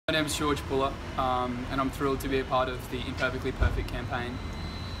My name is George Pullar, and I'm thrilled to be a part of the Imperfectly Perfect campaign.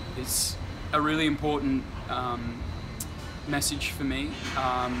 It's a really important message for me.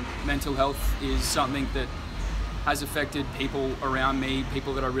 Mental health is something that has affected people around me,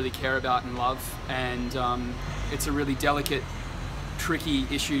 people that I really care about and love, and it's a really delicate, tricky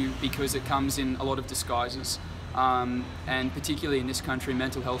issue because it comes in a lot of disguises. And particularly in this country,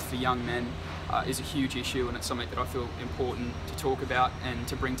 mental health for young men is a huge issue, and it's something that I feel important to talk about and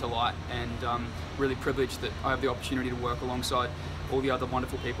to bring to light, and really privileged that I have the opportunity to work alongside all the other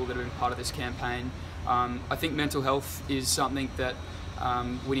wonderful people that have been part of this campaign. I think mental health is something that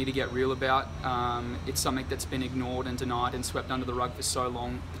we need to get real about. It's something that's been ignored and denied and swept under the rug for so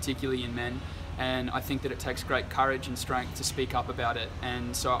long, particularly in men, and I think that it takes great courage and strength to speak up about it.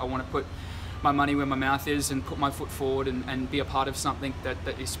 And so I want to put my money where my mouth is and put my foot forward and be a part of something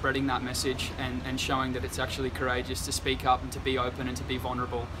that is spreading that message and showing that it's actually courageous to speak up and to be open and to be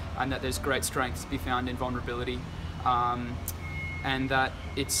vulnerable, and that there's great strength to be found in vulnerability, and that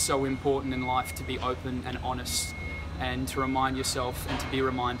it's so important in life to be open and honest, and to remind yourself and to be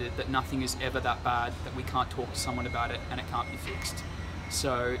reminded that nothing is ever that bad that we can't talk to someone about it and it can't be fixed.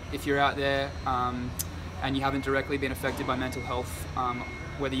 So if you're out there and you haven't directly been affected by mental health,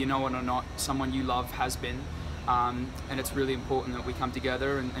 whether you know it or not, someone you love has been, and it's really important that we come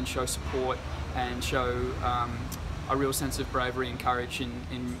together and show support and show a real sense of bravery and courage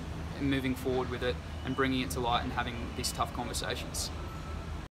in moving forward with it and bringing it to light and having these tough conversations.